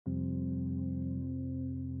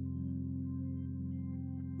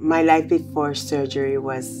My life before surgery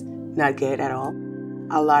was not good at all.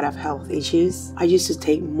 A lot of health issues. I used to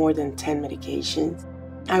take more than 10 medications.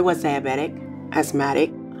 I was diabetic,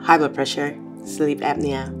 asthmatic, high blood pressure, sleep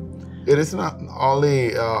apnea. It is not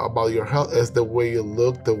only about your health, it's the way you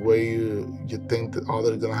look, the way you think that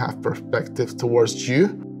others are going to have perspective towards you.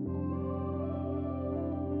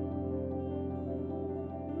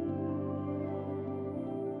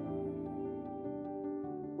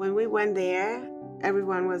 When we went there,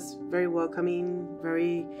 everyone was very welcoming,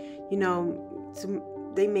 very,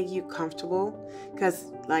 they make you comfortable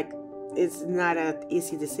because, it's not an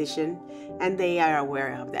easy decision, and they are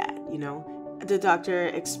aware of that, The doctor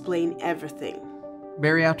explained everything.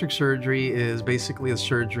 Bariatric surgery is basically a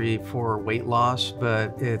surgery for weight loss,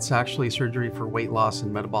 but it's actually surgery for weight loss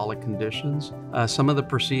and metabolic conditions. Some of the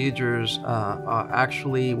procedures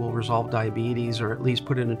actually will resolve diabetes or at least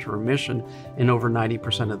put it into remission in over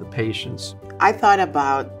 90% of the patients. I thought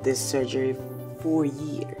about this surgery for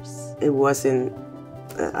years. It wasn't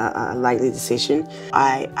a likely decision.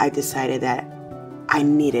 I decided that I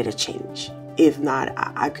needed a change. If not,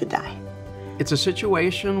 I could die. It's a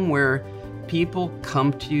situation where people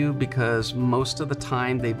come to you because most of the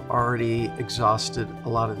time they've already exhausted a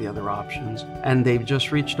lot of the other options, and they've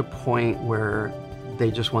just reached a point where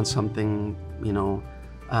they just want something,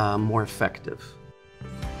 more effective.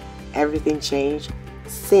 Everything changed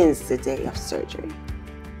since the day of surgery.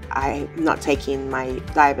 I'm not taking my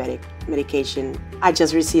diabetic medication. I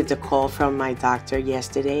just received a call from my doctor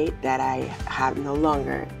yesterday that I have no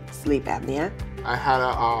longer sleep apnea. I had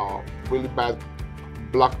a really bad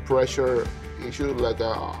blood pressure issue.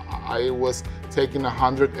 I was taking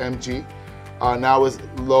 100 mg. Now it's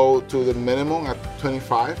low to the minimum at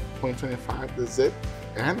 0.25, that's it.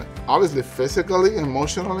 And obviously physically,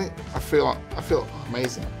 emotionally, I feel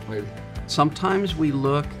amazing, maybe. Sometimes we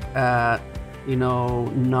look at,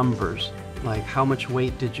 numbers, like how much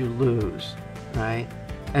weight did you lose, right?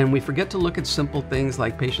 And we forget to look at simple things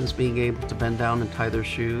like patients being able to bend down and tie their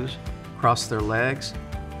shoes, cross their legs,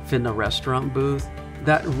 fit in a restaurant booth.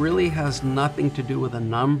 That really has nothing to do with a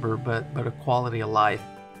number, but a quality of life.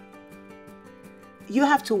 You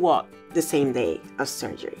have to walk the same day of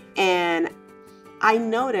surgery. And I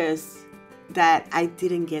noticed that I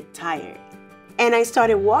didn't get tired. And I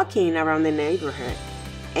started walking around the neighborhood,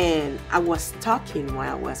 and I was talking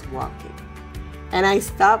while I was walking. And I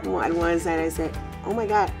stopped at one side and I said, oh my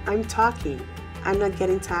God, I'm talking. I'm not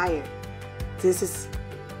getting tired. This is,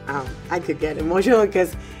 I could get emotional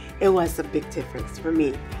because it was a big difference for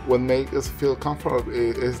me. What makes us feel comfortable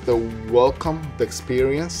is the welcome, the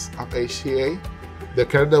experience of HCA. The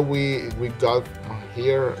care that we got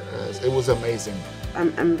here, it was amazing.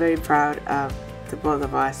 I'm very proud of the both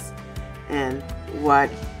of us, and what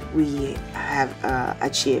we have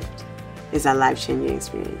achieved is a life-changing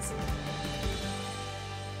experience.